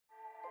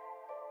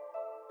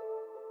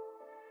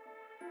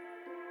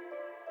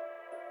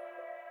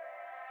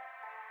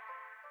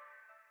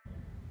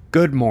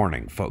Good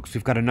morning, folks.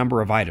 We've got a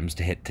number of items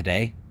to hit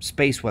today: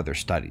 space weather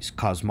studies,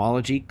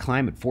 cosmology,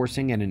 climate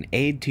forcing, and an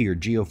aid to your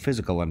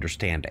geophysical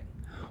understanding.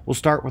 We'll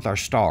start with our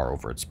star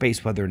over at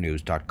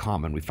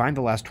spaceweathernews.com, and we find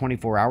the last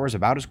 24 hours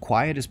about as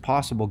quiet as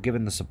possible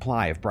given the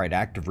supply of bright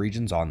active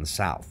regions on the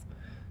south.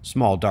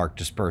 Small dark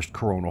dispersed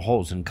coronal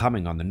holes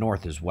incoming on the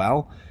north as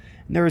well,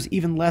 and there is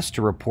even less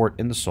to report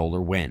in the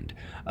solar wind.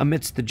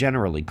 Amidst the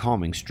generally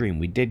calming stream,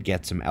 we did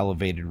get some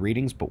elevated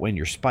readings, but when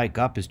your spike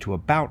up is to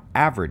about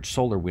average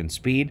solar wind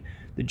speed,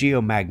 the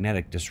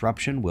geomagnetic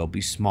disruption will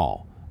be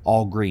small,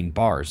 all green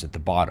bars at the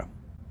bottom.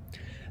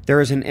 There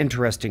is an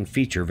interesting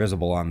feature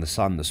visible on the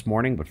Sun this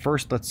morning, but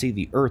first let's see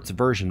the Earth's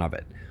version of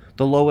it.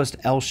 The lowest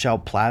L-shell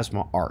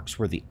plasma arcs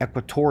where the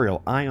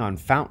equatorial ion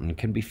fountain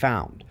can be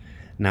found.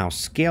 Now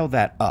scale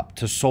that up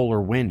to solar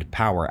wind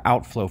power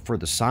outflow for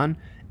the Sun,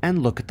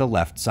 and look at the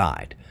left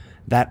side.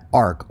 That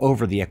arc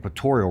over the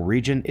equatorial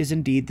region is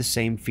indeed the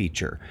same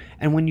feature,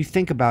 and when you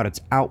think about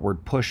its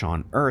outward push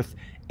on Earth,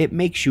 it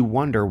makes you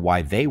wonder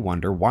why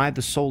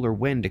the solar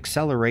wind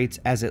accelerates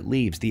as it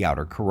leaves the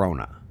outer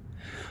corona.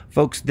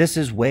 Folks, this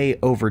is way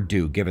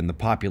overdue given the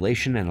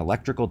population and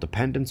electrical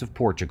dependence of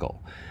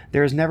Portugal.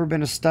 There has never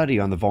been a study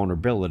on the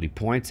vulnerability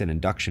points and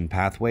induction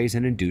pathways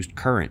and induced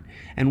current,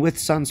 and with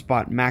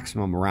sunspot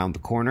maximum around the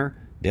corner,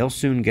 they'll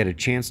soon get a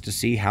chance to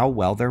see how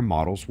well their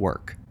models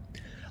work.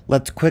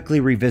 Let's quickly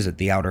revisit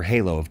the outer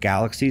halo of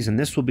galaxies, and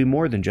this will be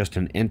more than just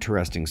an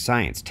interesting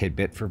science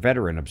tidbit for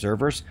veteran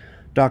observers.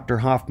 Dr.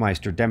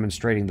 Hofmeister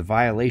demonstrating the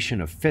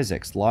violation of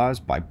physics laws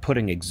by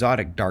putting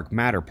exotic dark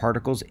matter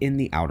particles in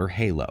the outer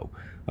halo.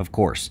 Of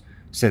course,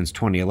 since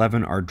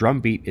 2011, our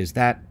drumbeat is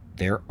that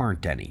there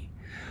aren't any.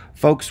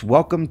 Folks,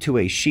 welcome to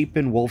a sheep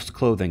in wolf's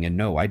clothing, and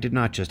no, I did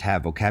not just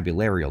have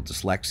vocabularial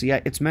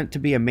dyslexia. It's meant to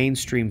be a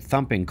mainstream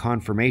thumping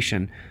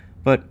confirmation,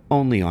 but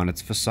only on its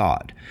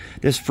facade.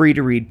 This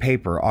free-to-read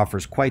paper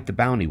offers quite the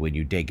bounty when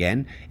you dig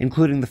in,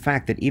 including the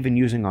fact that even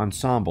using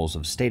ensembles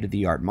of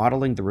state-of-the-art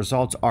modeling, the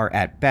results are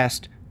at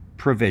best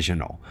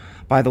provisional.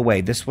 By the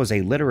way, this was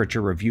a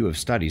literature review of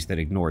studies that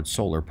ignored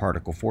solar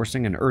particle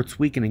forcing and Earth's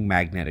weakening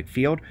magnetic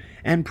field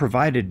and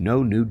provided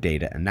no new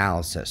data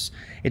analysis.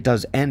 It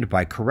does end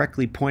by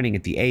correctly pointing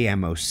at the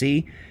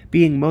AMOC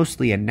being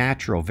mostly a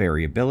natural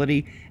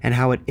variability and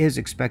how it is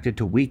expected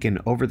to weaken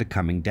over the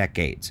coming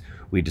decades.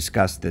 We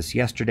discussed this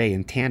yesterday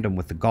in tandem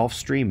with the Gulf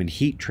Stream and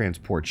heat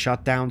transport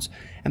shutdowns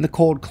and the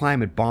cold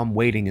climate bomb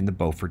waiting in the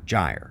Beaufort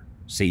Gyre.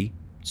 See,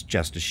 it's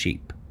just a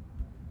sheep.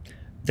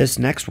 This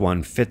next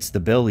one fits the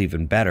bill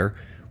even better.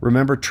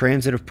 Remember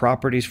transitive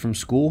properties from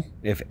school?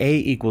 If A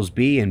equals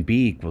B and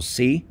B equals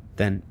C,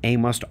 then A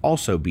must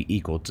also be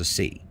equal to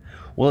C.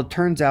 Well, it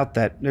turns out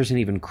that there's an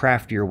even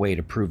craftier way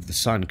to prove the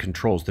Sun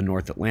controls the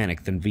North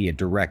Atlantic than via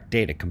direct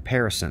data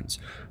comparisons.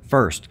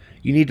 First,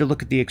 you need to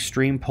look at the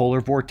extreme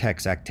polar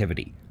vortex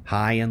activity,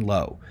 high and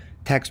low.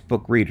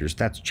 Textbook readers,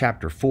 that's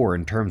chapter 4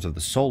 in terms of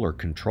the solar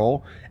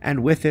control,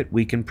 and with it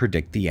we can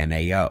predict the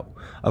NAO.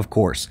 Of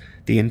course,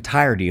 the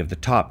entirety of the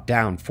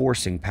top-down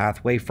forcing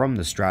pathway from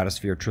the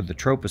stratosphere to the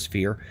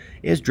troposphere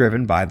is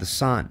driven by the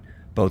Sun,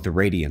 both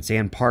irradiance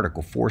and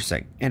particle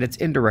forcing, and its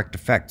indirect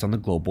effects on the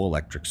global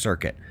electric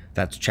circuit.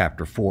 That's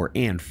chapter 4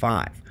 and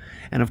 5.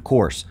 And of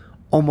course,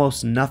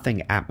 almost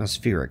nothing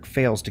atmospheric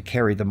fails to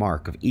carry the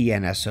mark of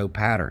ENSO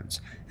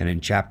patterns, and in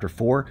Chapter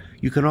 4,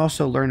 you can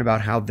also learn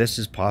about how this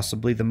is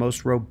possibly the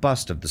most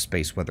robust of the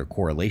space weather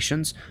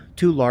correlations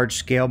to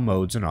large-scale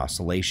modes and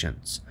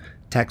oscillations.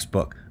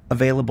 Textbook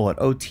available at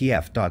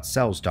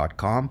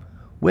otf.cells.com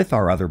with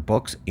our other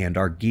books and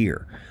our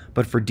gear.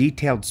 But for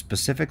detailed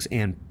specifics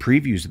and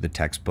previews of the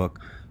textbook,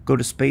 go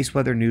to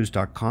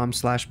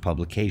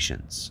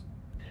spaceweathernews.com/publications.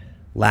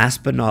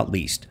 Last but not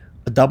least,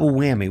 a double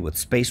whammy with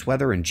space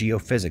weather and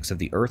geophysics of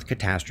the Earth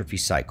catastrophe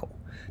cycle.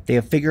 They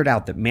have figured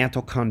out that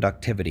mantle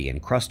conductivity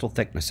and crustal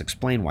thickness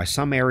explain why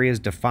some areas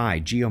defy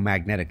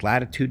geomagnetic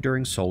latitude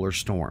during solar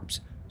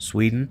storms.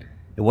 Sweden?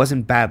 It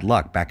wasn't bad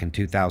luck back in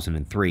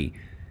 2003.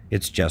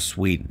 It's just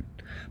Sweden.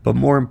 But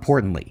more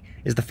importantly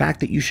is the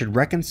fact that you should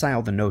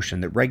reconcile the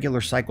notion that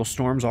regular cycle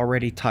storms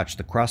already touch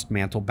the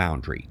crust-mantle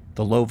boundary,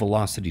 the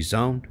low-velocity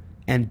zone,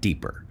 and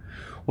deeper.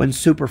 When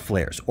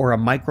superflares or a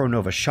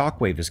micronova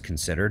shockwave is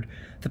considered,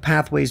 the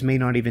pathways may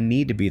not even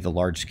need to be the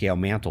large-scale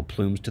mantle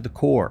plumes to the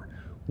core.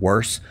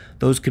 Worse,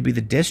 those could be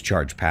the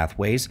discharge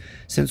pathways,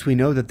 since we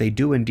know that they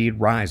do indeed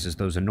rise as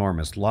those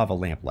enormous lava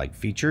lamp-like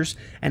features,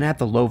 and at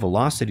the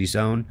low-velocity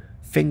zone,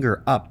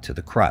 finger up to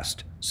the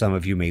crust. Some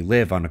of you may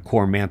live on a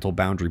core mantle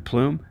boundary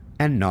plume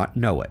and not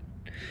know it.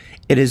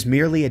 It is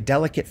merely a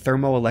delicate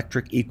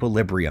thermoelectric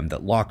equilibrium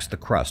that locks the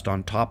crust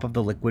on top of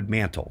the liquid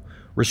mantle,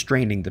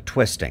 restraining the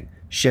twisting,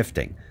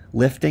 shifting,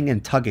 lifting,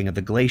 and tugging of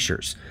the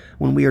glaciers.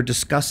 When we are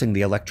discussing the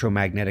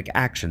electromagnetic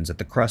actions at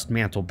the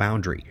crust-mantle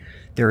boundary,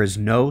 there is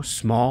no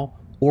small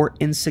or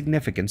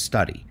insignificant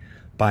study.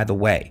 By the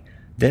way,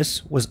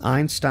 this was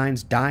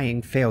Einstein's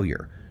dying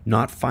failure,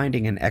 not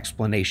finding an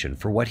explanation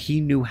for what he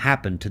knew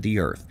happened to the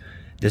Earth.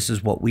 This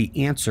is what we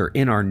answer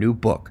in our new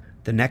book,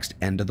 The Next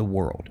End of the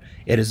World.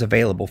 It is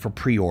available for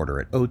pre-order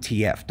at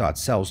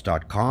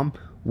otf.cells.com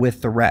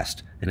with the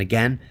rest. And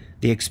again,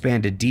 the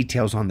expanded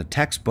details on the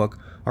textbook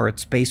are at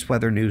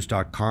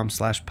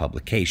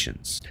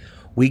spaceweathernews.com/publications.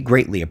 We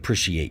greatly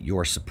appreciate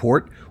your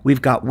support.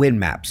 We've got wind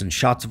maps and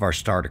shots of our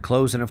star to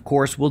close, and of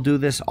course, we'll do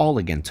this all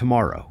again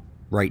tomorrow,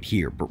 right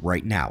here, but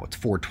right now it's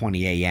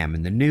 4:20 a.m.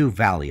 in the new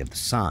Valley of the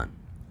Sun.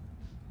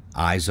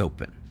 Eyes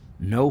open,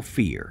 no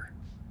fear.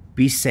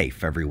 Be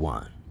safe,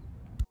 everyone.